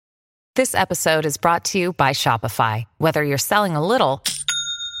This episode is brought to you by Shopify. Whether you're selling a little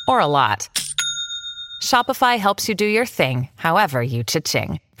or a lot, Shopify helps you do your thing, however you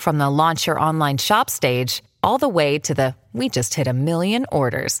cha-ching. From the launch your online shop stage, all the way to the we just hit 1 million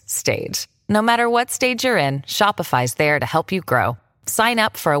orders stage. No matter what stage you're in, Shopify's there to help you grow. Sign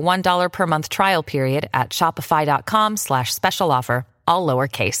up for a $1 per month trial period at shopify.com/special offer, all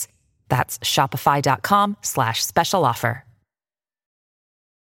lowercase. That's shopify.com/special offer.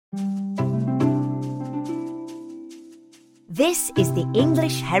 This is the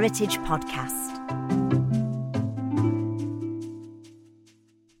English Heritage Podcast.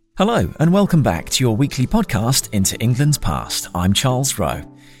 Hello, and welcome back to your weekly podcast into England's past. I'm Charles Rowe.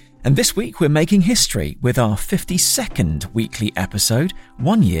 And this week we're making history with our 52nd weekly episode,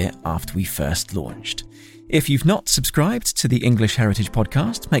 1 year after we first launched. If you've not subscribed to the English Heritage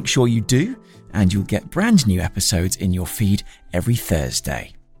Podcast, make sure you do, and you'll get brand new episodes in your feed every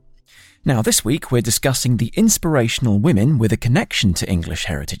Thursday. Now, this week we're discussing the inspirational women with a connection to English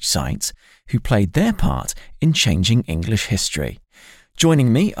heritage sites who played their part in changing English history.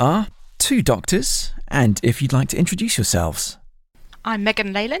 Joining me are two doctors, and if you'd like to introduce yourselves. I'm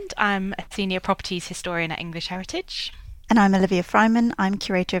Megan Leyland. I'm a senior properties historian at English Heritage. And I'm Olivia Fryman. I'm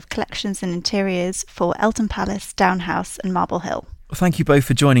curator of collections and interiors for Eltham Palace, Down House and Marble Hill. Well, thank you both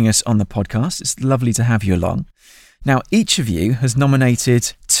for joining us on the podcast. It's lovely to have you along. Now, each of you has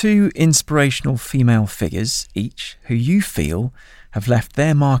nominated two inspirational female figures each who you feel have left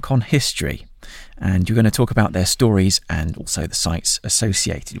their mark on history. And you're going to talk about their stories and also the sites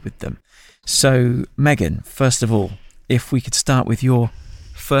associated with them. So, Megan, first of all, if we could start with your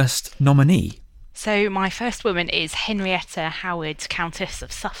first nominee. So my first woman is Henrietta Howard, Countess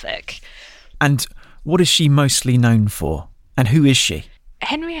of Suffolk. And what is she mostly known for? And who is she?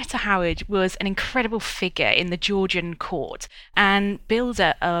 Henrietta Howard was an incredible figure in the Georgian court and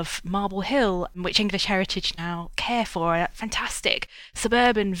builder of Marble Hill, which English Heritage now care for, a fantastic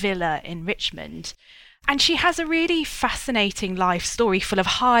suburban villa in Richmond. And she has a really fascinating life story full of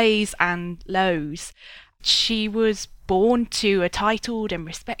highs and lows. She was born to a titled and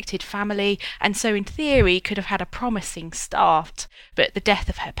respected family, and so in theory could have had a promising start, but the death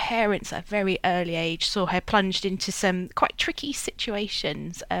of her parents at a very early age saw her plunged into some quite tricky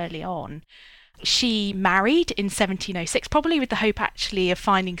situations early on. She married in 1706, probably with the hope actually of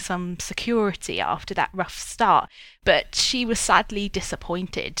finding some security after that rough start, but she was sadly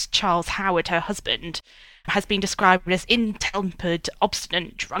disappointed. Charles Howard, her husband, has been described as ill-tempered,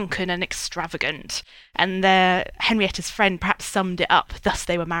 obstinate, drunken and extravagant. And Henrietta's friend perhaps summed it up, thus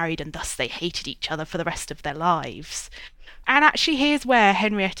they were married and thus they hated each other for the rest of their lives. And actually here's where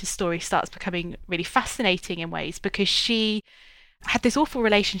Henrietta's story starts becoming really fascinating in ways, because she had this awful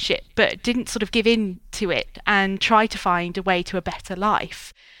relationship but didn't sort of give in to it and try to find a way to a better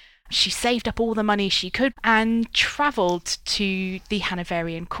life. She saved up all the money she could and travelled to the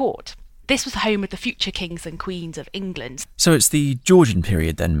Hanoverian court. This was the home of the future kings and queens of England. So it's the Georgian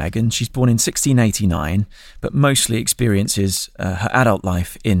period then, Megan. She's born in 1689, but mostly experiences her adult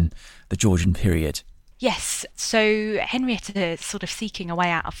life in the Georgian period. Yes, so Henrietta is sort of seeking a way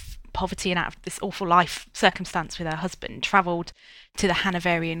out of poverty and out of this awful life circumstance with her husband, travelled to the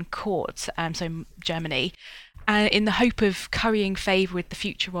Hanoverian court, so Germany, in the hope of currying favour with the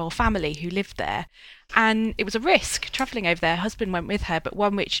future royal family who lived there. And it was a risk travelling over there. Her husband went with her, but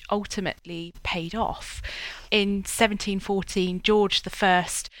one which ultimately paid off. In 1714, George I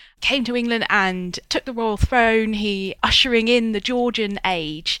came to England and took the royal throne, he ushering in the Georgian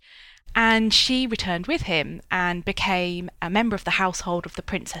age. And she returned with him and became a member of the household of the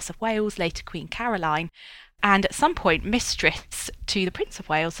Princess of Wales, later Queen Caroline, and at some point mistress to the Prince of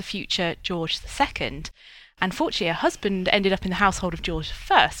Wales, the future George II. Unfortunately, her husband ended up in the household of George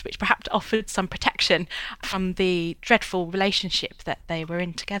I, which perhaps offered some protection from the dreadful relationship that they were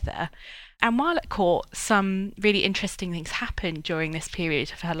in together. And while at court, some really interesting things happened during this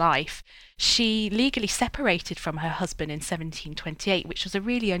period of her life. She legally separated from her husband in 1728, which was a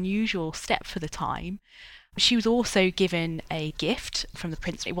really unusual step for the time. She was also given a gift from the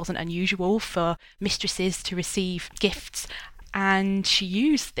prince. It wasn't unusual for mistresses to receive gifts, and she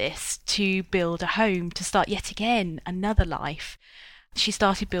used this to build a home, to start yet again another life. She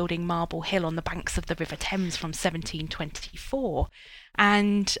started building Marble Hill on the banks of the River Thames from 1724.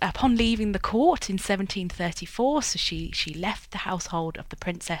 And upon leaving the court in 1734, so she left the household of the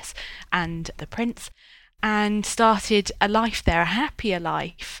princess and the prince and started a life there, a happier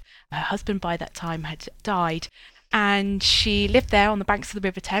life. Her husband by that time had died. And she lived there on the banks of the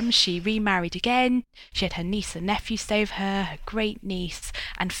River Thames. She remarried again. She had her niece and nephew stay with her great niece,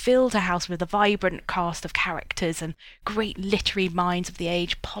 and filled her house with a vibrant cast of characters and great literary minds of the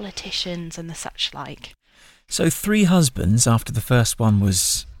age, politicians and the such like. So 3 husbands after the first one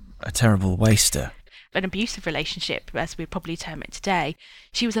was a terrible waster. An abusive relationship, as we'd probably term it today.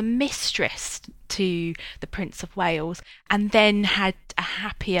 She was a mistress to the Prince of Wales, and then had a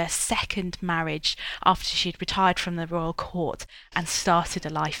happier second marriage after she'd retired from the royal court and started a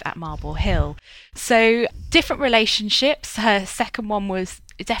life at Marble Hill. So different relationships. Her second one was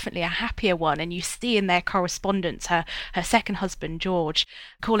definitely a happier one, and you see in their correspondence her second husband George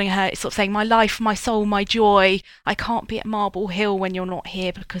calling her, sort of saying, my life, my soul, my joy, I can't be at Marble Hill when you're not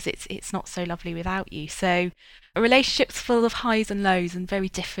here because it's not so lovely without you. So a relationship's full of highs and lows and very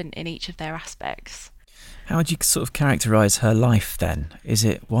different in each of their aspects. How would you sort of characterise her life then? Is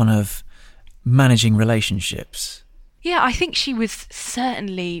it one of managing relationships? Yeah, I think she was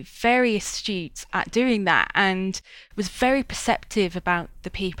certainly very astute at doing that and was very perceptive about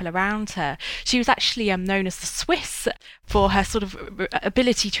the people around her. She was actually known as the Swiss for her sort of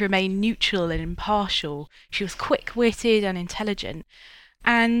ability to remain neutral and impartial. She was quick-witted and intelligent.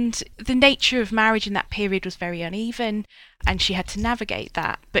 And the nature of marriage in that period was very uneven, and she had to navigate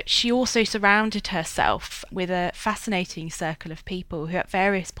that. But she also surrounded herself with a fascinating circle of people who at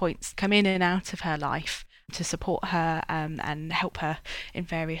various points come in and out of her life to support her and help her in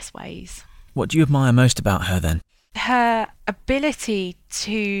various ways. What do you admire most about her then? Her ability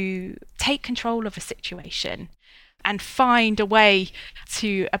to take control of a situation and find a way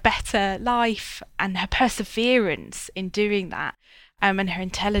to a better life, and her perseverance in doing that. And her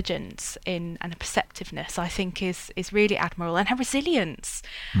intelligence and her perceptiveness, I think, is really admirable. And her resilience.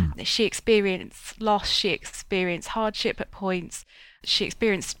 She experienced loss, she experienced hardship at points, she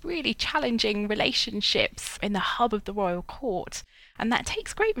experienced really challenging relationships in the hub of the royal court. And that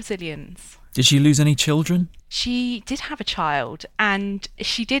takes great resilience. Did she lose any children? She did have a child, and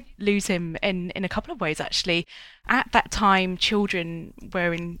she did lose him in a couple of ways, actually. At that time, children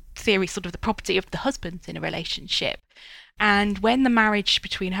were, in theory, sort of the property of the husband in a relationship. And when the marriage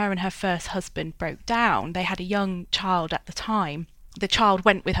between her and her first husband broke down, they had a young child at the time. The child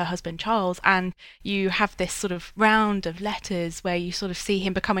went with her husband Charles, and you have this sort of round of letters where you sort of see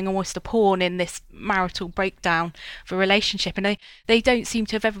him becoming almost a pawn in this marital breakdown of a relationship. And they don't seem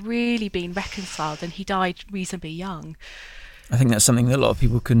to have ever really been reconciled, and he died reasonably young. I think that's something that a lot of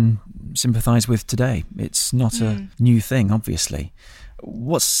people can sympathise with today. It's not a new thing, obviously.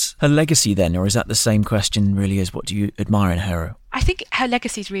 What's her legacy then, or is that the same question really as what do you admire in her? I think her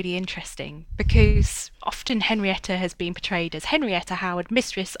legacy is really interesting because often Henrietta has been portrayed as Henrietta Howard,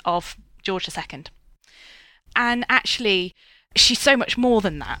 mistress of George II. And actually, she's so much more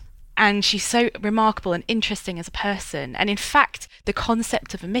than that. And she's so remarkable and interesting as a person. And in fact, the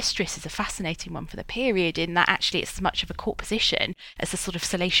concept of a mistress is a fascinating one for the period, in that actually it's as much of a court position as the sort of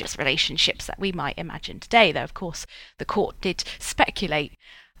salacious relationships that we might imagine today, though of course the court did speculate.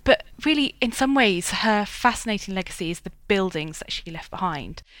 But really, in some ways, her fascinating legacy is the buildings that she left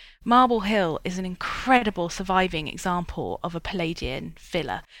behind. Marble Hill is an incredible surviving example of a Palladian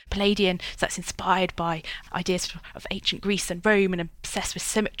villa. Palladian, so that's inspired by ideas of ancient Greece and Rome and obsessed with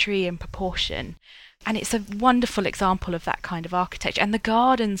symmetry and proportion. And it's a wonderful example of that kind of architecture. And the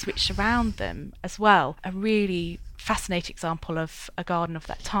gardens which surround them as well are really fascinating example of a garden of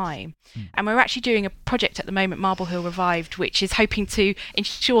that time. And we're actually doing a project at the moment, Marble Hill Revived, which is hoping to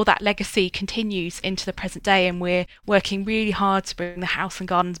ensure that legacy continues into the present day, and we're working really hard to bring the house and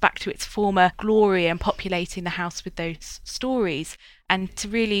gardens back to its former glory and populating the house with those stories, and to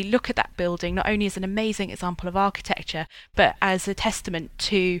really look at that building not only as an amazing example of architecture but as a testament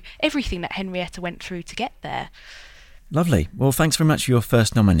to everything that Henrietta went through to get there. Lovely. Well, thanks very much for your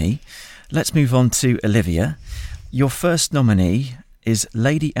first nominee. Let's move on to Olivia. Your first nominee is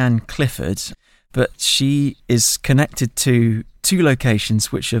Lady Anne Clifford, but she is connected to 2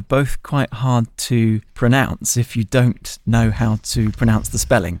 locations which are both quite hard to pronounce if you don't know how to pronounce the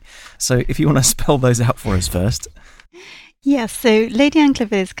spelling. So if you want to spell those out for us first. Yes, so Lady Anne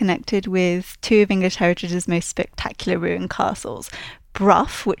Clifford is connected with 2 of English heritage's most spectacular ruined castles.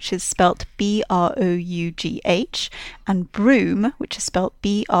 Brough, which is spelt Brough, and Broome, which is spelt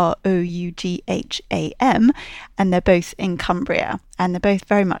Brougham, and they're both in Cumbria, and they're both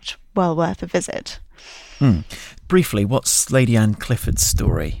very much well worth a visit. Briefly, what's Lady Anne Clifford's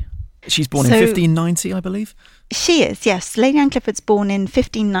story? She's born in 1590, I believe? She is, yes. Lady Anne Clifford's born in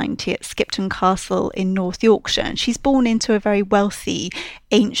 1590 at Skipton Castle in North Yorkshire, and she's born into a very wealthy,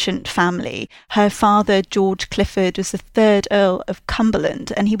 ancient family. Her father, George Clifford, was the 3rd Earl of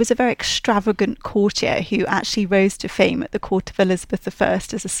Cumberland, and he was a very extravagant courtier who actually rose to fame at the court of Elizabeth I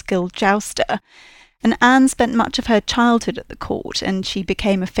as a skilled jouster. And Anne spent much of her childhood at the court, and she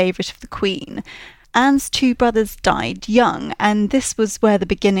became a favourite of the Queen. Anne's 2 brothers died young, and this was where the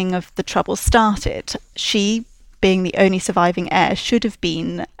beginning of the trouble started. She, being the only surviving heir, should have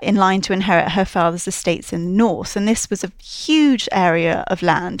been in line to inherit her father's estates in the north, and this was a huge area of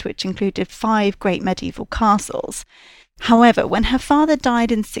land which included 5 great medieval castles. However, when her father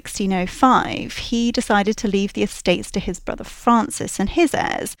died in 1605, he decided to leave the estates to his brother Francis and his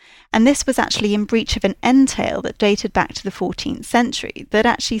heirs, and this was actually in breach of an entail that dated back to the 14th century that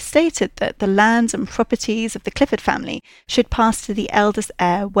actually stated that the lands and properties of the Clifford family should pass to the eldest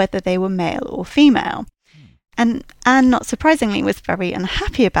heir whether they were male or female. And Anne, not surprisingly, was very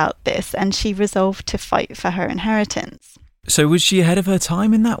unhappy about this, and she resolved to fight for her inheritance. So was she ahead of her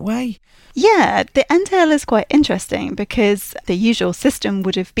time in that way? Yeah, the entail is quite interesting because the usual system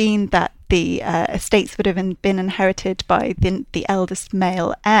would have been that the estates would have been inherited by the eldest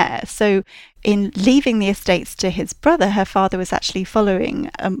male heir. So in leaving the estates to his brother, her father was actually following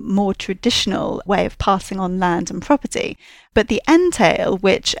a more traditional way of passing on land and property. But the entail,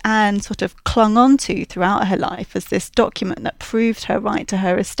 which Anne sort of clung on to throughout her life as this document that proved her right to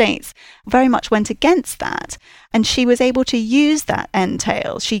her estates, very much went against that. And she was able to use that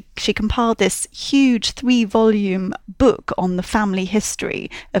entail. She compiled this huge 3-volume book on the family history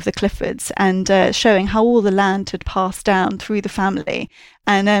of the Cliffords and showing how all the land had passed down through the family.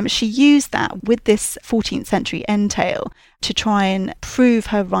 And she used that with this 14th century entail to try and prove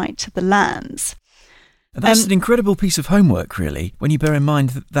her right to the lands. That's an incredible piece of homework, really, when you bear in mind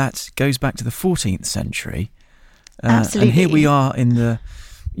that that goes back to the 14th century. Absolutely. And here we are in the,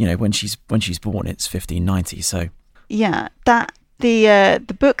 when she's born, it's 1590. So yeah,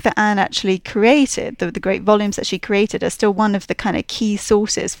 the book that Anne actually created, the great volumes that she created, are still one of the kind of key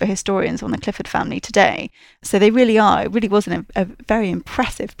sources for historians on the Clifford family today. So they really are. It really was a very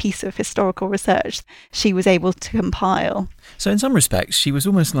impressive piece of historical research she was able to compile. So in some respects, she was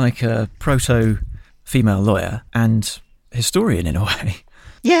almost like a proto-female lawyer and historian in a way.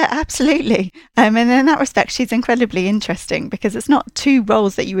 Yeah, absolutely. And in that respect, she's incredibly interesting because it's not 2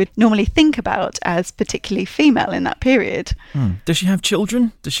 roles that you would normally think about as particularly female in that period. Does she have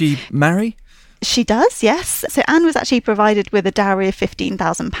children? Does she marry? She does, yes. So Anne was actually provided with a dowry of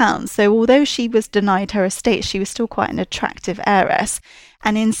 £15,000. So although she was denied her estate, she was still quite an attractive heiress.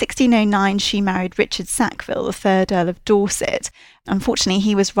 And in 1609, she married Richard Sackville, the 3rd Earl of Dorset. Unfortunately,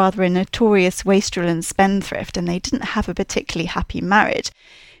 he was rather a notorious wastrel and spendthrift, and they didn't have a particularly happy marriage.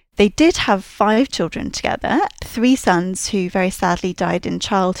 They did have 5 children together, 3 sons who very sadly died in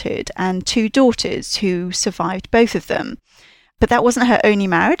childhood, and 2 daughters who survived both of them. But that wasn't her only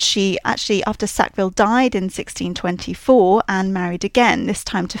marriage. She actually, after Sackville died in 1624, Anne married again, this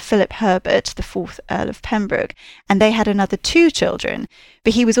time to Philip Herbert, the 4th Earl of Pembroke, and they had another 2 children.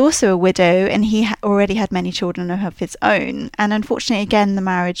 But he was also a widow, and he already had many children of his own. And unfortunately, again, the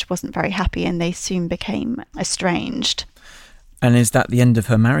marriage wasn't very happy, and they soon became estranged. And is that the end of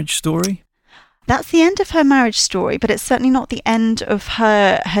her marriage story? That's the end of her marriage story, but it's certainly not the end of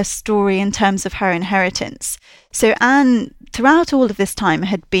her story in terms of her inheritance. So Anne, throughout all of this time,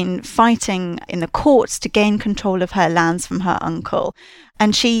 had been fighting in the courts to gain control of her lands from her uncle.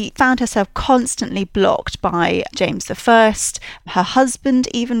 And she found herself constantly blocked by James I, her husband,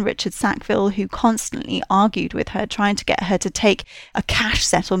 even Richard Sackville, who constantly argued with her, trying to get her to take a cash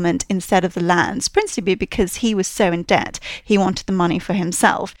settlement instead of the lands, principally because he was so in debt, he wanted the money for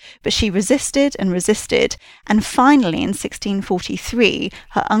himself. But she resisted and resisted, and finally in 1643,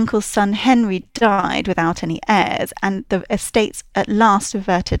 her uncle's son Henry died without any heirs, and the estates at last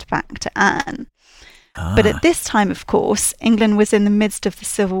reverted back to Anne. But at this time, of course, England was in the midst of the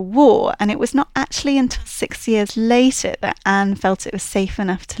Civil War, and it was not actually until 6 years later that Anne felt it was safe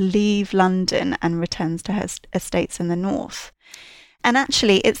enough to leave London and returns to her estates in the north. And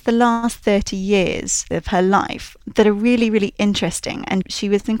actually, it's the last 30 years of her life that are really, really interesting, and she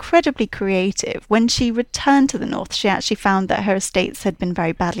was incredibly creative. When she returned to the north, she actually found that her estates had been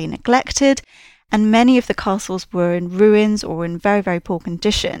very badly neglected, and many of the castles were in ruins or in very, very poor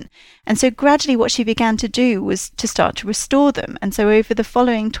condition. And so gradually what she began to do was to start to restore them. And so over the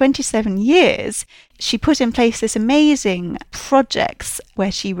following 27 years, she put in place this amazing projects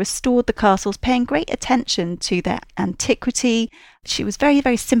where she restored the castles, paying great attention to their antiquity. She was very,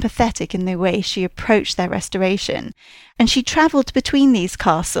 very sympathetic in the way she approached their restoration. And she travelled between these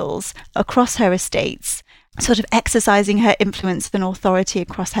castles across her estates, sort of exercising her influence and authority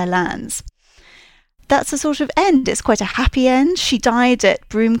across her lands. That's a sort of end. It's quite a happy end. She died at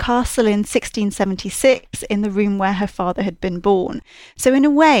Broome Castle in 1676 in the room where her father had been born. So in a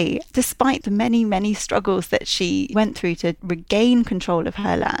way, despite the many, many struggles that she went through to regain control of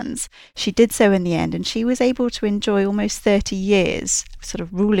her lands, she did so in the end, and she was able to enjoy almost 30 years sort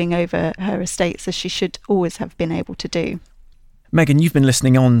of ruling over her estates, as she should always have been able to do. Megan, you've been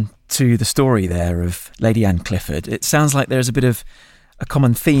listening on to the story there of Lady Anne Clifford. It sounds like there's a bit of a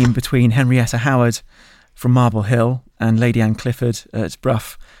common theme between Henrietta Howard from Marble Hill and Lady Anne Clifford at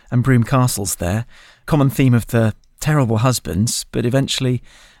Brough and Broome Castles there. Common theme of the terrible husbands, but eventually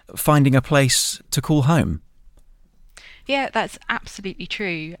finding a place to call home. Yeah, that's absolutely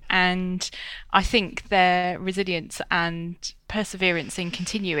true. And I think their resilience and perseverance in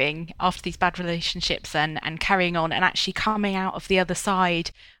continuing after these bad relationships and carrying on and actually coming out of the other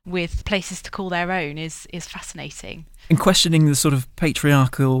side with places to call their own is fascinating. And questioning the sort of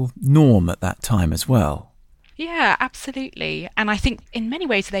patriarchal norm at that time as well. Yeah, absolutely. And I think in many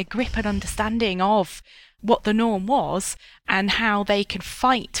ways their grip and understanding of what the norm was and how they can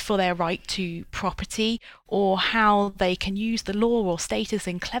fight for their right to property, or how they can use the law or status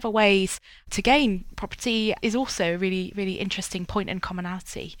in clever ways to gain property, is also a really, really interesting point and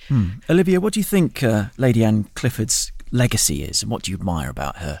commonality. Olivia, what do you think Lady Anne Clifford's legacy is, and what do you admire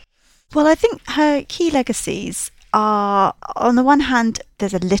about her? Well, I think her key legacies are, on the one hand,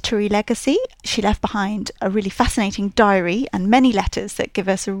 there's a literary legacy. She left behind a really fascinating diary and many letters that give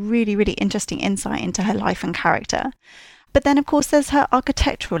us a really, really interesting insight into her life and character. But then, of course, there's her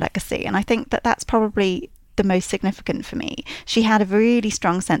architectural legacy, and I think that that's probably the most significant for me. She had a really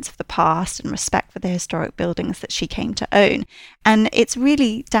strong sense of the past and respect for the historic buildings that she came to own. And it's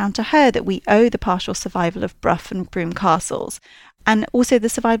really down to her that we owe the partial survival of Brough and Broome castles, and also the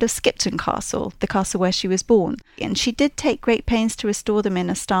survival of Skipton Castle, the castle where she was born. And she did take great pains to restore them in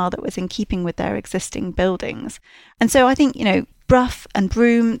a style that was in keeping with their existing buildings. And so I think, Brough and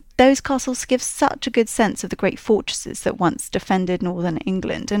Broome, those castles give such a good sense of the great fortresses that once defended northern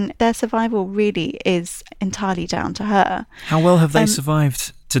England, and their survival really is entirely down to her. How well have they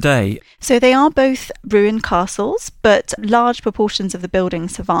survived today? So they are both ruined castles, but large proportions of the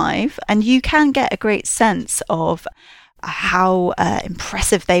buildings survive, and you can get a great sense of how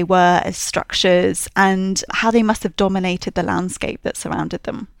impressive they were as structures and how they must have dominated the landscape that surrounded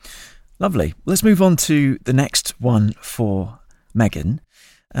them. Lovely. Let's move on to the next one for Megan.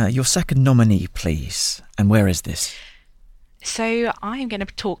 Your second nominee, please. And where is this? So I'm going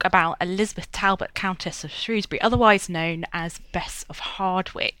to talk about Elizabeth Talbot, Countess of Shrewsbury, otherwise known as Bess of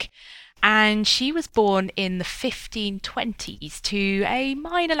Hardwicke. And she was born in the 1520s to a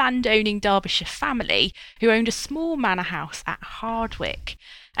minor landowning Derbyshire family who owned a small manor house at Hardwicke.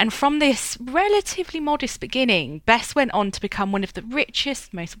 And from this relatively modest beginning, Bess went on to become one of the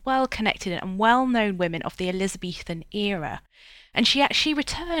richest, most well-connected and well-known women of the Elizabethan era. And she actually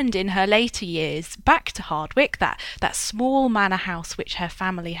returned in her later years back to Hardwicke, that small manor house which her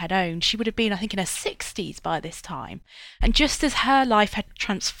family had owned. She would have been, I think, in her 60s by this time. And just as her life had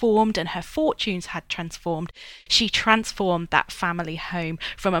transformed and her fortunes had transformed, she transformed that family home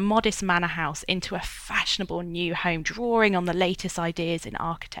from a modest manor house into a fashionable new home, drawing on the latest ideas in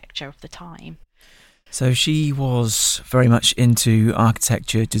architecture of the time. So she was very much into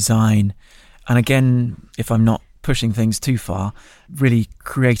architecture, design, and again, if I'm not pushing things too far, really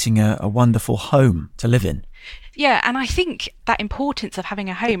creating a wonderful home to live in. Yeah, and I think that importance of having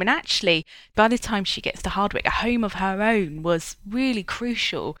a home, and actually by the time she gets to Hardwicke, a home of her own was really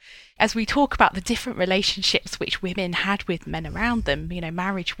crucial. As we talk about the different relationships which women had with men around them,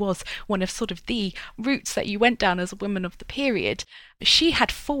 marriage was one of sort of the routes that you went down as a woman of the period. She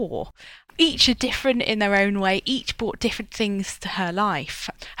had 4. Each are different in their own way, each brought different things to her life.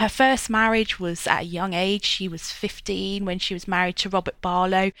 Her first marriage was at a young age. She was 15 when she was married to Robert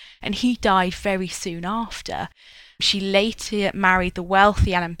Barlow, and he died very soon after. She later married the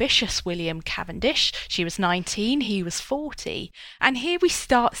wealthy and ambitious William Cavendish. She was 19, he was 40. And here we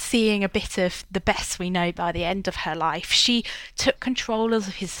start seeing a bit of the Bess we know by the end of her life. She took control of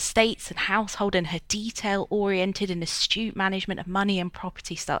his estates and household, and her detail-oriented and astute management of money and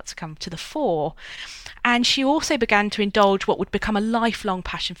property starts to come to the fore. And she also began to indulge what would become a lifelong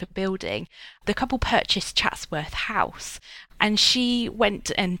passion for building. The couple purchased Chatsworth House, and she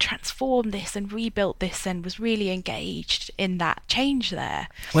went and transformed this and rebuilt this and was really engaged in that change there.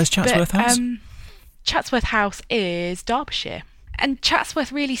 Where's Chatsworth House? Chatsworth House is Derbyshire. And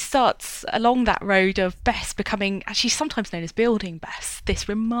Chatsworth really starts along that road of Bess becoming, she's sometimes known as Building Bess, this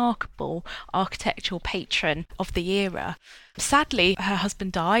remarkable architectural patron of the era. Sadly, her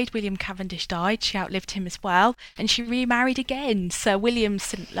husband died, William Cavendish died, she outlived him as well, and she remarried again, Sir William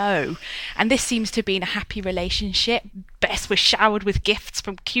St. Lowe. And this seems to have been a happy relationship. Bess was showered with gifts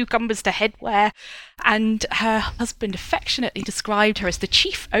from cucumbers to headwear, and her husband affectionately described her as the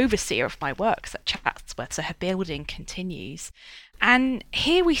chief overseer of my works at Chatsworth, so her building continues. And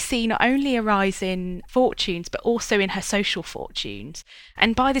here we see not only a rise in fortunes, but also in her social fortunes.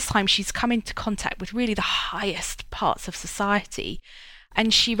 And by this time, she's come into contact with really the highest parts of society.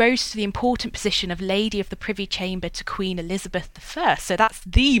 And she rose to the important position of Lady of the Privy Chamber to Queen Elizabeth I. So that's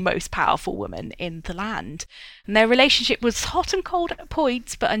the most powerful woman in the land. And their relationship was hot and cold at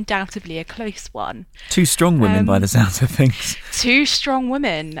points, but undoubtedly a close one. Two strong women by the sounds of things. Two strong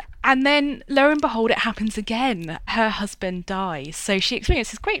women. And then, lo and behold, it happens again. Her husband dies. So she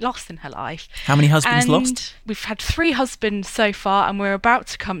experiences great loss in her life. How many husbands lost? We've had 3 husbands so far, and we're about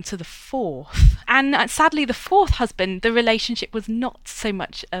to come to the 4th. And sadly, the 4th husband, the relationship was not so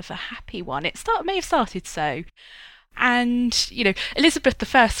much of a happy one. May have started so. And,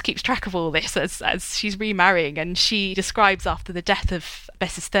 Elizabeth I keeps track of all this as she's remarrying, and she describes after the death of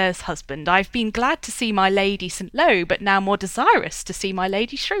Bess's third husband, "I've been glad to see my Lady St. Lowe, but now more desirous to see my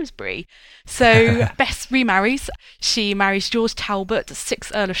Lady Shrewsbury." So Bess remarries. She marries George Talbot,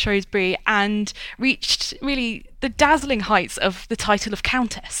 6th Earl of Shrewsbury, and reached really the dazzling heights of the title of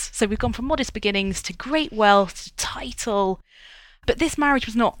Countess. So we've gone from modest beginnings to great wealth, to title. But this marriage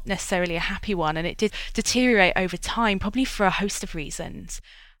was not necessarily a happy one, and it did deteriorate over time, probably for a host of reasons.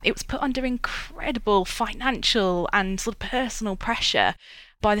 It was put under incredible financial and sort of personal pressure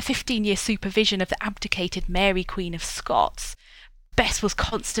by the 15-year supervision of the abdicated Mary, Queen of Scots. Bess was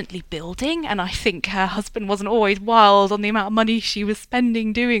constantly building, and I think her husband wasn't always wild on the amount of money she was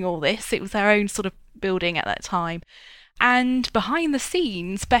spending doing all this. It was her own sort of building at that time. And behind the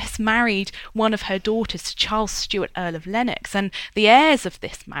scenes, Bess married one of her daughters to Charles Stuart, Earl of Lennox, and the heirs of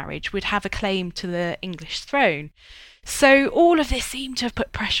this marriage would have a claim to the English throne. So all of this seemed to have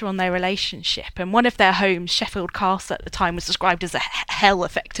put pressure on their relationship, and one of their homes, Sheffield Castle at the time, was described as a hell,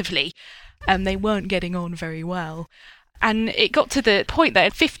 effectively, and they weren't getting on very well. And it got to the point that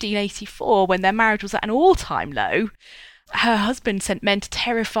in 1584, when their marriage was at an all-time low, her husband sent men to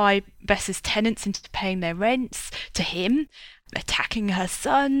terrify Bess's tenants into paying their rents to him, attacking her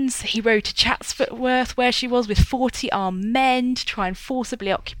sons. He rode to Chatsworth, where she was, with 40 armed men to try and forcibly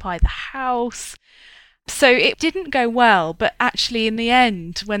occupy the house. So it didn't go well, but actually in the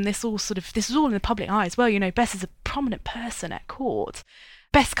end, when this was all in the public eye as well, Bess is a prominent person at court.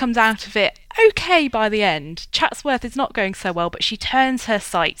 Bess comes out of it okay by the end. Chatsworth is not going so well, but she turns her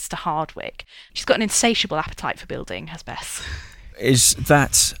sights to Hardwicke. She's got an insatiable appetite for building, has Bess. Is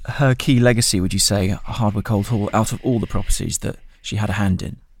that her key legacy, would you say, Hardwicke Old Hall, out of all the properties that she had a hand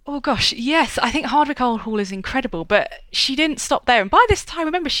in? Oh gosh, yes, I think Hardwicke Old Hall is incredible, but she didn't stop there. And by this time,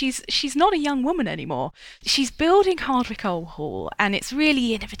 remember, she's not a young woman anymore. She's building Hardwicke Old Hall, and it's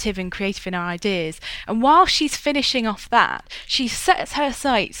really innovative and creative in her ideas. And while she's finishing off that, she sets her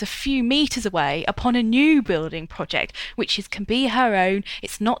sights a few metres away upon a new building project, which can be her own.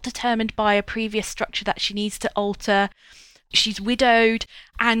 It's not determined by a previous structure that she needs to alter. She's widowed,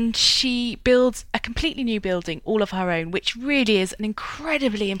 and she builds a completely new building all of her own, which really is an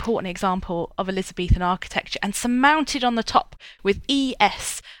incredibly important example of Elizabethan architecture, and surmounted on the top with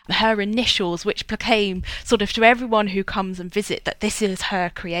ES, her initials, which proclaim sort of to everyone who comes and visit that this is her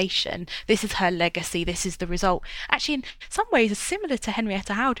creation, this is her legacy, this is the result. Actually, in some ways, is similar to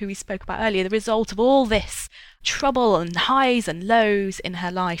Henrietta Howard, who we spoke about earlier, the result of all this trouble and highs and lows in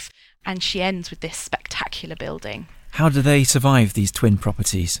her life, and she ends with this spectacular building. How do they survive, these twin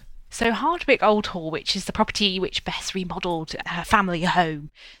properties? So Hardwick Old Hall, which is the property which Bess remodelled her family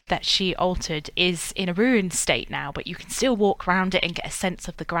home that she altered, is in a ruined state now, but you can still walk around it and get a sense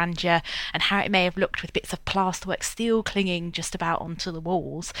of the grandeur and how it may have looked with bits of plasterwork still clinging just about onto the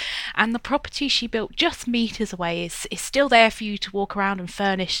walls. And the property she built just metres away is still there for you to walk around and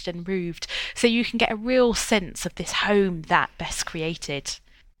furnished and roofed, so you can get a real sense of this home that Bess created.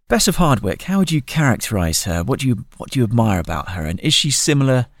 Bess of Hardwick, how would you characterise her? What do you admire about her? And is she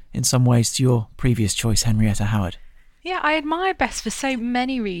similar in some ways to your previous choice, Henrietta Howard? Yeah, I admire Bess for so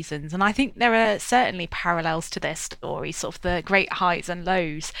many reasons, and I think there are certainly parallels to their story, sort of the great highs and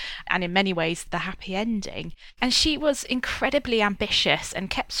lows, and in many ways the happy ending. And she was incredibly ambitious and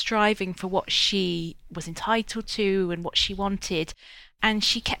kept striving for what she was entitled to and what she wanted, and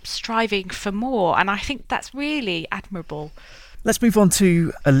she kept striving for more, and I think that's really admirable. Let's move on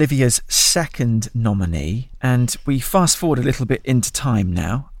to Olivia's second nominee, and we fast forward a little bit into time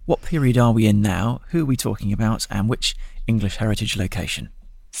now. What period are we in now? Who are we talking about? And which English heritage location?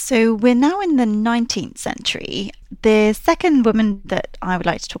 So we're now in the 19th century. The second woman that I would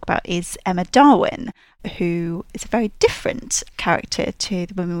like to talk about is Emma Darwin, who is a very different character to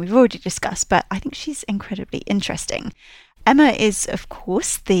the woman we've already discussed, but I think she's incredibly interesting. Emma is, of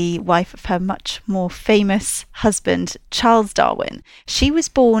course, the wife of her much more famous husband, Charles Darwin. She was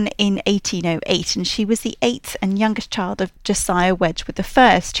born in 1808, and she was the eighth and youngest child of Josiah Wedgwood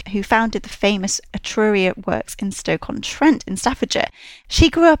I, who founded the famous Etruria Works in Stoke-on-Trent in Staffordshire.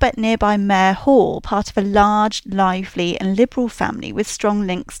 She grew up at nearby Mayor Hall, part of a large, lively and liberal family with strong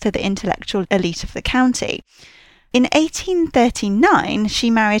links to the intellectual elite of the county. In 1839, she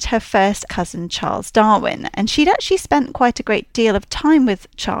married her first cousin, Charles Darwin, and she'd actually spent quite a great deal of time with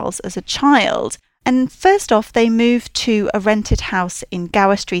Charles as a child. And first off, they moved to a rented house in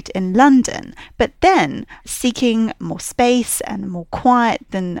Gower Street in London, but then, seeking more space and more quiet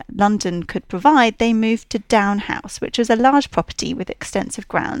than London could provide, they moved to Down House, which was a large property with extensive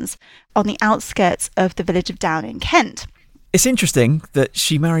grounds on the outskirts of the village of Down in Kent. It's interesting that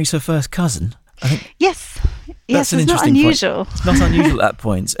she marries her first cousin. I think Yes, it's not unusual. It's not unusual at that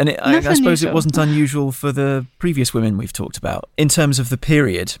point. And I suppose unusual. it wasn't unusual for the previous women we've talked about in terms of the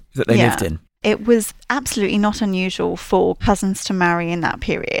period that they lived in. It was absolutely not unusual for cousins to marry in that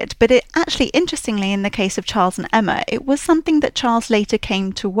period. But it actually, interestingly, in the case of Charles and Emma, it was something that Charles later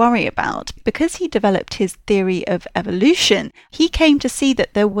came to worry about. Because he developed his theory of evolution, he came to see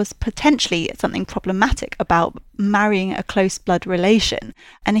that there was potentially something problematic about marrying a close blood relation.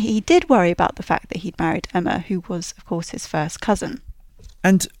 And he did worry about the fact that he'd married Emma, who was, of course, his first cousin.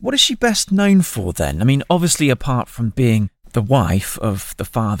 And what is she best known for then? I mean, obviously, apart from being the wife of the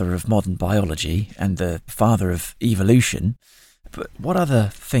father of modern biology and the father of evolution, but what other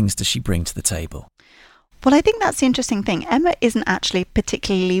things does she bring to the table? Well, I think that's the interesting thing. Emma isn't actually a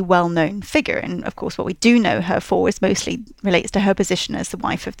particularly well-known figure, and of course what we do know her for is mostly relates to her position as the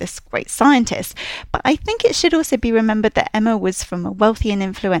wife of this great scientist. But I think it should also be remembered that Emma was from a wealthy and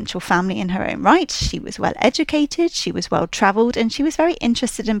influential family in her own right. She was well educated, she was well travelled, and she was very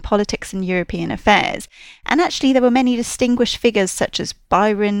interested in politics and European affairs. And actually there were many distinguished figures such as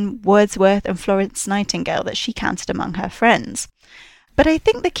Byron, Wordsworth and Florence Nightingale that she counted among her friends. But I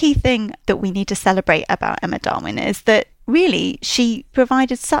think the key thing that we need to celebrate about Emma Darwin is that really she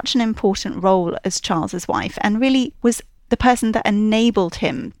provided such an important role as Charles's wife and really was the person that enabled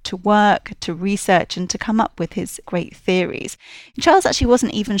him to work, to research and to come up with his great theories. Charles actually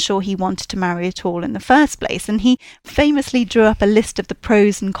wasn't even sure he wanted to marry at all in the first place, and he famously drew up a list of the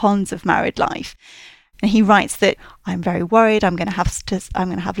pros and cons of married life. And he writes that, I'm very worried, I'm going to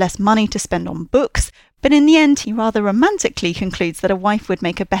have less money to spend on books. But in the end, he rather romantically concludes that a wife would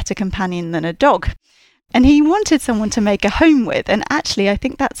make a better companion than a dog. And he wanted someone to make a home with. And actually, I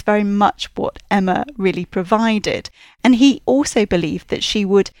think that's very much what Emma really provided. And he also believed that she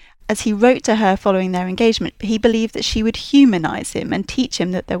would, as he wrote to her following their engagement, he believed that she would humanise him and teach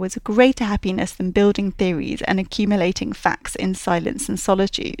him that there was a greater happiness than building theories and accumulating facts in silence and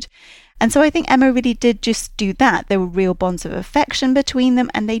solitude. And so I think Emma really did just do that. There were real bonds of affection between them,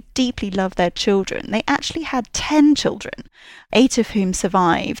 and they deeply loved their children. They actually had 10 children, 8 of whom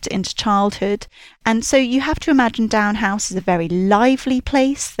survived into childhood. And so you have to imagine Down House is a very lively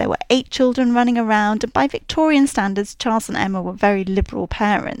place. There were 8 children running around, and by Victorian standards, Charles and Emma were very liberal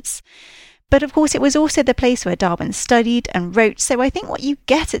parents. But of course, it was also the place where Darwin studied and wrote. So I think what you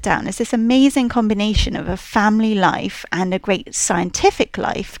get at Down is this amazing combination of a family life and a great scientific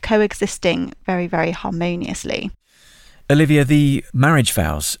life coexisting very, very harmoniously. Olivia, the marriage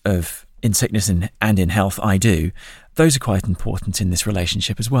vows of in sickness and in health I do, those are quite important in this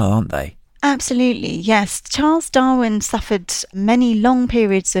relationship as well, aren't they? Absolutely, yes. Charles Darwin suffered many long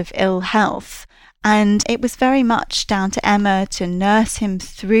periods of ill health, and it was very much down to Emma to nurse him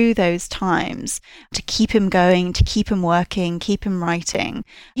through those times, to keep him going, to keep him working, keep him writing.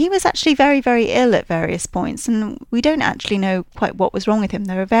 He was actually very, very ill at various points, and we don't actually know quite what was wrong with him.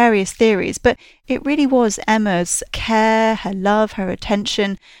 There are various theories, but it really was Emma's care, her love, her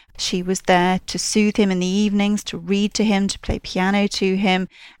attention. She was there to soothe him in the evenings, to read to him, to play piano to him.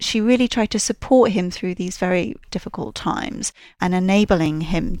 She really tried to support him through these very difficult times and enabling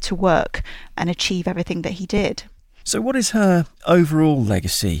him to work and achieve everything that he did. So what is her overall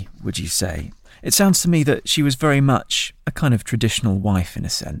legacy, would you say? It sounds to me that she was very much a kind of traditional wife in a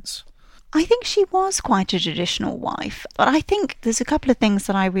sense. I think she was quite a traditional wife, but I think there's a couple of things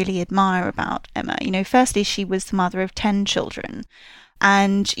that I really admire about Emma. Firstly, she was the mother of 10 children.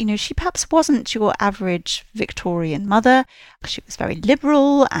 And, she perhaps wasn't your average Victorian mother. She was very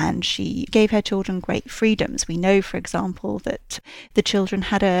liberal and she gave her children great freedoms. We know, for example, that the children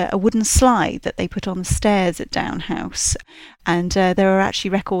had a wooden slide that they put on the stairs at Down House. And there are actually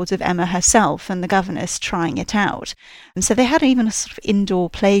records of Emma herself and the governess trying it out. And so they had even a sort of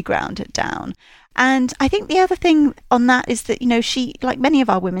indoor playground at Down. And I think the other thing on that is that, she, like many of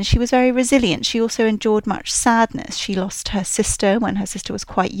our women, she was very resilient. She also endured much sadness. She lost her sister when her sister was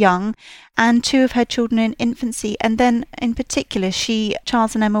quite young, and 2 of her children in infancy. And then, in particular,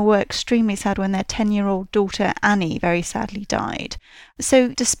 Charles and Emma were extremely sad when their 10-year-old daughter, Annie, very sadly died. So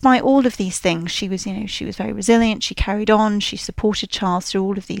despite all of these things, she was very resilient. She carried on. She supported Charles through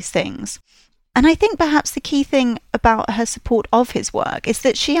all of these things. And I think perhaps the key thing about her support of his work is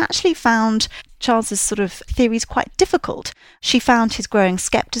that she actually found Charles's sort of theories quite difficult. She found his growing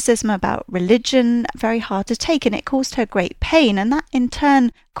skepticism about religion very hard to take, and it caused her great pain, and that in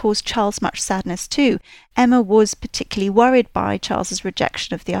turn caused Charles much sadness too. Emma was particularly worried by Charles's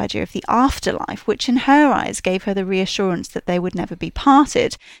rejection of the idea of the afterlife, which in her eyes gave her the reassurance that they would never be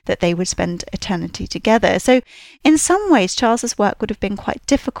parted, that they would spend eternity together. So in some ways, Charles's work would have been quite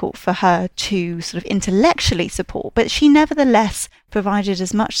difficult for her to sort of intellectually support, but she nevertheless provided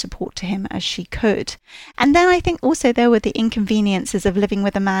as much support to him as she could. And then I think also there were the inconveniences of living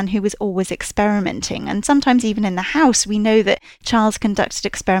with a man who was always experimenting, and sometimes even in the house. We know that Charles conducted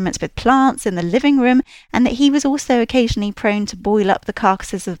experiments with plants in the living room, and that he was also occasionally prone to boil up the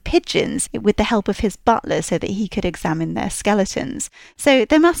carcasses of pigeons with the help of his butler so that he could examine their skeletons. So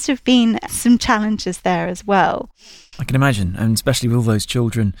there must have been some challenges there as well. I can imagine, and especially with all those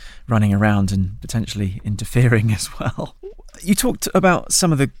children running around and potentially interfering as well. You talked about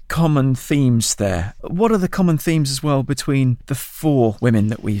some of the common themes there. What are the common themes as well between the 4 women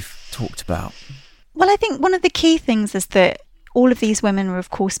that we've talked about? Well, I think one of the key things is that all of these women were, of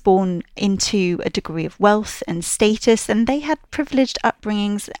course, born into a degree of wealth and status, and they had privileged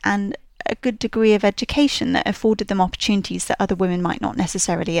upbringings and a good degree of education that afforded them opportunities that other women might not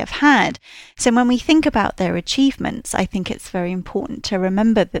necessarily have had. So when we think about their achievements, I think it's very important to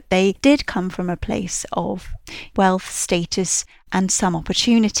remember that they did come from a place of wealth, status, and some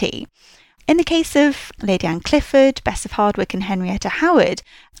opportunity. In the case of Lady Anne Clifford, Bess of Hardwicke, and Henrietta Howard,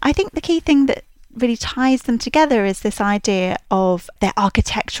 I think the key thing that really ties them together is this idea of their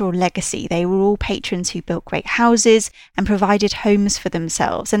architectural legacy. They were all patrons who built great houses and provided homes for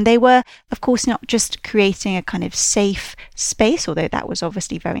themselves. And they were, of course, not just creating a kind of safe space, although that was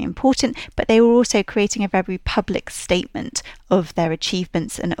obviously very important, but they were also creating a very public statement of their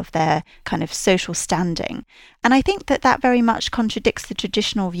achievements and of their kind of social standing. And I think that that very much contradicts the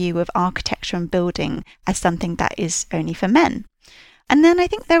traditional view of architecture and building as something that is only for men. And then I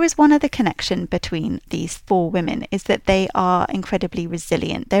think there is one other connection between these 4 women, is that they are incredibly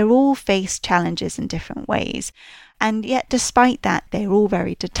resilient. They're all faced challenges in different ways. And yet, despite that, they're all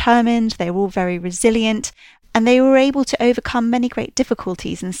very determined, they're all very resilient, and they were able to overcome many great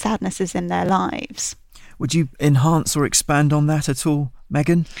difficulties and sadnesses in their lives. Would you enhance or expand on that at all,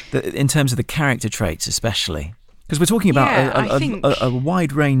 Megan, in terms of the character traits especially? Because we're talking about a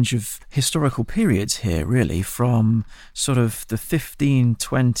wide range of historical periods here, really, from sort of the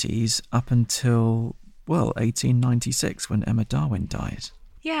 1520s up until, 1896, when Emma Darwin died.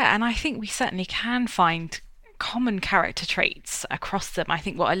 Yeah, and I think we certainly can find common character traits across them. I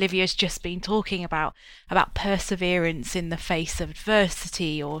think what Olivia's just been talking about perseverance in the face of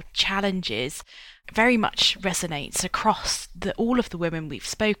adversity or challenges, very much resonates across all of the women we've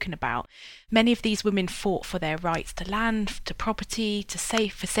spoken about. Many of these women fought for their rights to land, to property,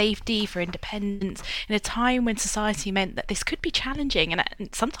 for safety, for independence, in a time when society meant that this could be challenging and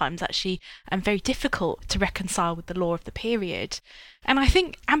sometimes actually very difficult to reconcile with the law of the period. And I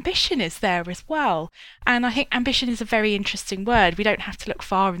think ambition is there as well. And I think ambition is a very interesting word. We don't have to look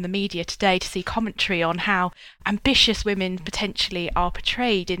far in the media today to see commentary on how ambitious women potentially are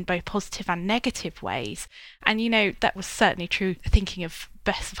portrayed in both positive and negative ways. And, that was certainly true thinking of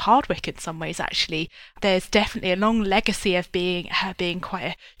Bess of Hardwick in some ways, actually. There's definitely a long legacy of her being quite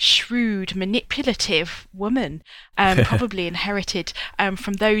a shrewd, manipulative woman, probably inherited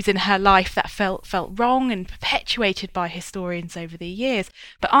from those in her life that felt wrong and perpetuated by historians over the years.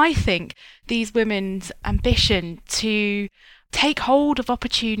 But I think these women's ambition to take hold of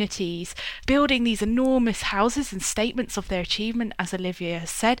opportunities, building these enormous houses and statements of their achievement, as Olivia has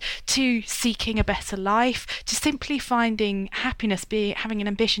said, to seeking a better life, to simply finding happiness, having an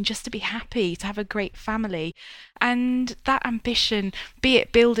ambition just to be happy, to have a great family. And that ambition, be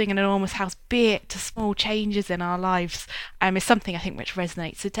it building an enormous house, be it to small changes in our lives, is something I think which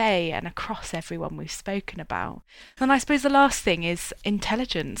resonates today and across everyone we've spoken about. And I suppose the last thing is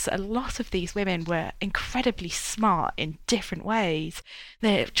intelligence. A lot of these women were incredibly smart in different ways.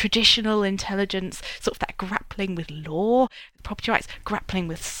 Their traditional intelligence, sort of that grappling with law, property rights, grappling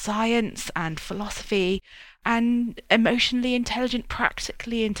with science and philosophy, and emotionally intelligent,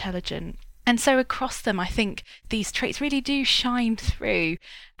 practically intelligent. And so across them, I think these traits really do shine through.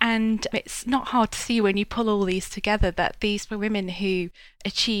 And it's not hard to see when you pull all these together that these were women who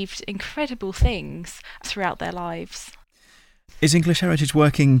achieved incredible things throughout their lives. Is English Heritage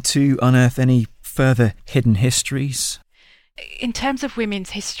working to unearth any further hidden histories? In terms of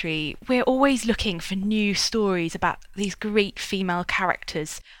women's history, we're always looking for new stories about these great female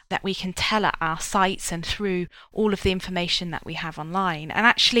characters that we can tell at our sites and through all of the information that we have online. And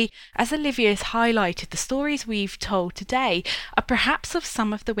actually, as Olivia has highlighted, the stories we've told today are perhaps of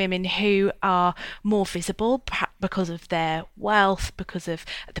some of the women who are more visible, perhaps because of their wealth, because of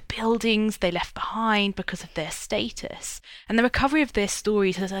the buildings they left behind, because of their status. And the recovery of their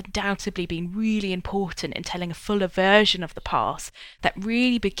stories has undoubtedly been really important in telling a fuller version of the past that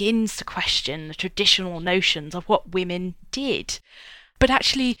really begins to question the traditional notions of what women did. But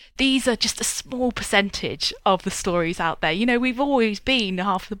actually, these are just a small percentage of the stories out there. We've always been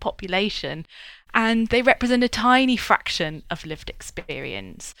half the population, and they represent a tiny fraction of lived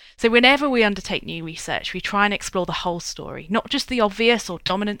experience. So whenever we undertake new research, we try and explore the whole story, not just the obvious or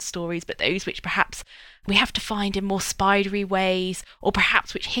dominant stories, but those which perhaps we have to find in more spidery ways, or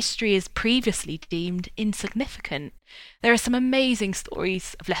perhaps which history has previously deemed insignificant. There are some amazing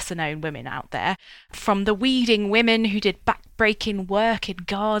stories of lesser-known women out there, from the weeding women who did back-breaking work in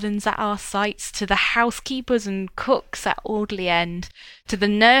gardens at our sites, to the housekeepers and cooks at Audley End, to the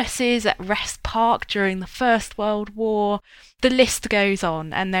nurses at Rest Park during the First World War. The list goes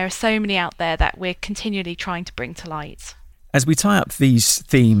on, and there are so many out there that we're continually trying to bring to light. As we tie up these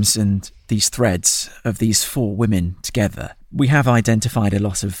themes and these threads of these four women together, we have identified a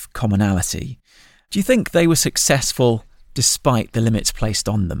lot of commonality. Do you think they were successful despite the limits placed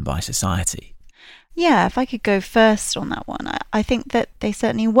on them by society? Yeah, if I could go first on that one, I think that they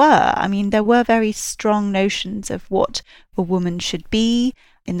certainly were. I mean, there were very strong notions of what a woman should be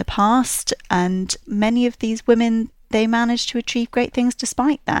in the past, and many of these women, they managed to achieve great things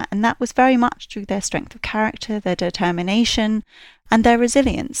despite that. And that was very much through their strength of character, their determination, and their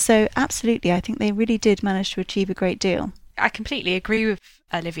resilience. So absolutely, I think they really did manage to achieve a great deal. I completely agree with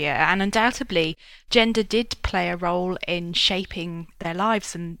Olivia, and undoubtedly gender did play a role in shaping their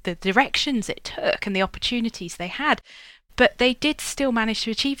lives and the directions it took and the opportunities they had. But they did still manage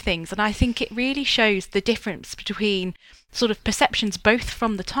to achieve things, and I think it really shows the difference between sort of perceptions both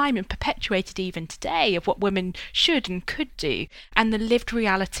from the time and perpetuated even today of what women should and could do, and the lived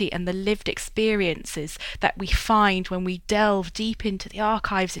reality and the lived experiences that we find when we delve deep into the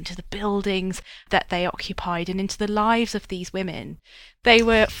archives, into the buildings that they occupied, and into the lives of these women. They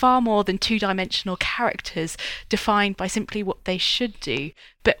were far more than two-dimensional characters defined by simply what they should do,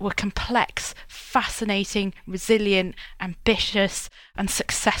 but were complex, fascinating, resilient, ambitious, and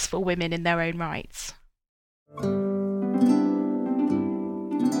successful women in their own rights.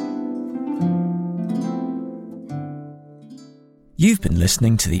 You've been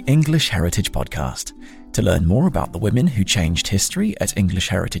listening to the English Heritage Podcast. To learn more about the women who changed history at English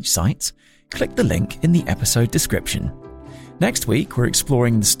Heritage sites, click the link in the episode description. Next week, we're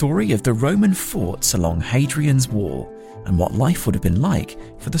exploring the story of the Roman forts along Hadrian's Wall and what life would have been like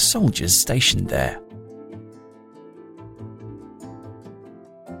for the soldiers stationed there.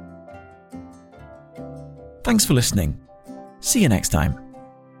 Thanks for listening. See you next time.